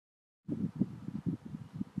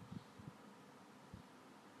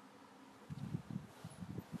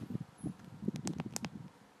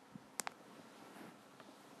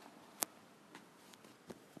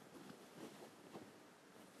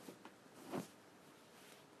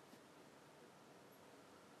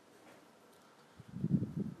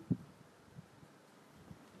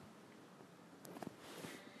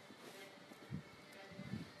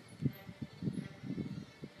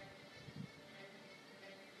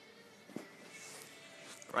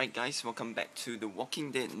Right guys, welcome back to The Walking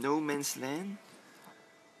Dead No Man's Land.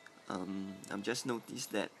 I've just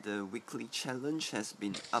noticed that the weekly challenge has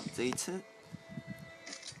been updated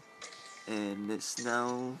and it's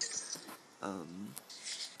now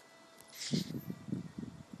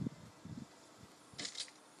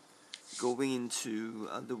going into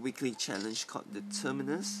the weekly challenge called the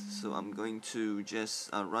Terminus. So I'm going to just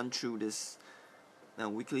run through this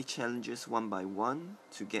weekly challenges one by one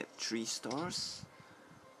to get 3 stars.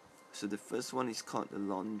 So the first one is called the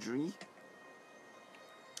laundry.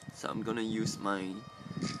 So I'm gonna use my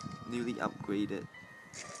newly upgraded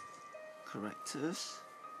characters.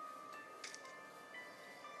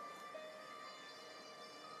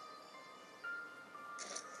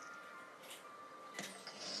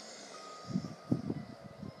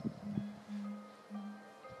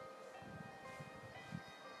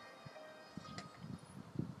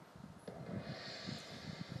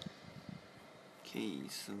 Okay,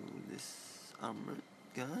 so this armored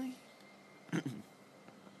guy. So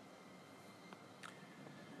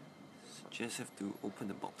just have to open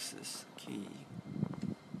the boxes. Okay.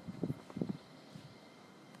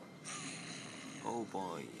 Oh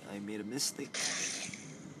boy, I made a mistake.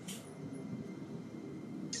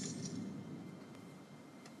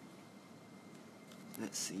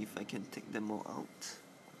 Let's see if I can take them all out.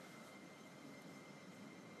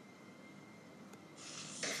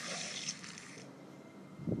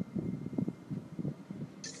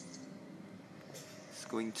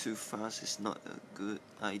 Going too fast is not a good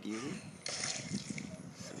idea.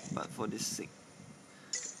 But for this sake,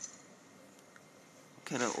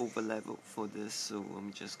 kind of over leveled for this, so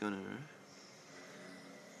I'm just gonna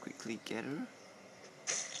quickly get her,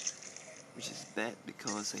 which is bad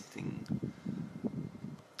because I think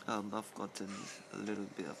I've gotten a little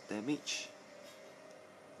bit of damage.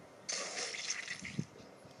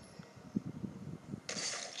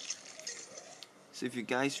 So if you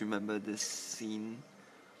guys remember this scene,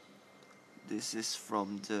 this is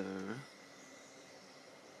from the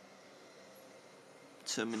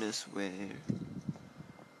Terminus where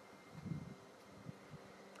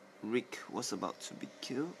Rick was about to be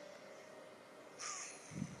killed.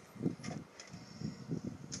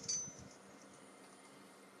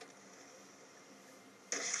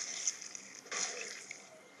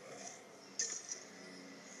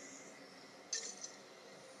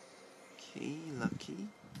 Okay, lucky.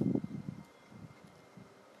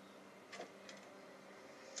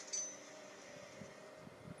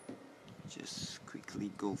 Just quickly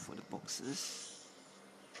go for the boxes.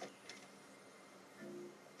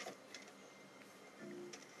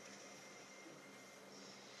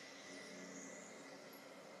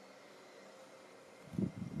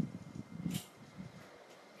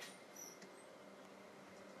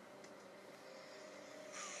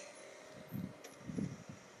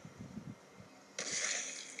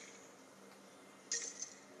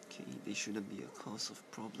 Okay, they shouldn't be a cause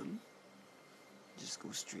of problem. Just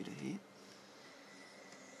go straight ahead.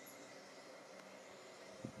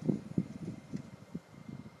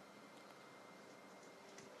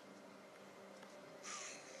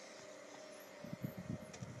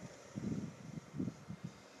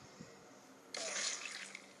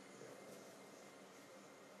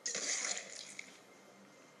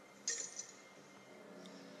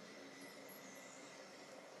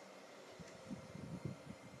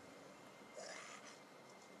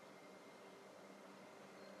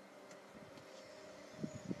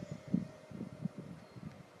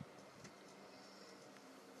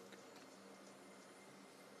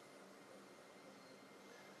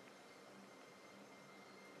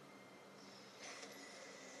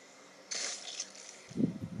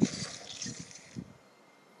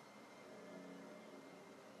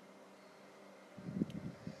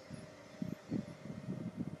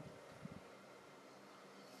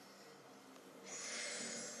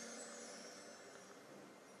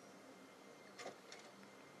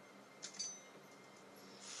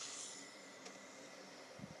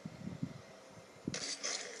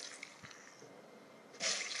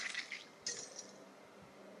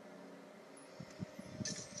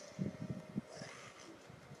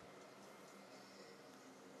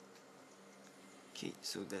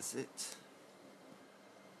 So that's it.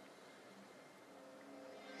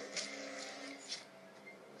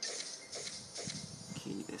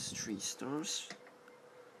 Okay, there's 3 stars.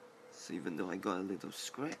 So even though I got a little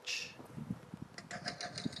scratch,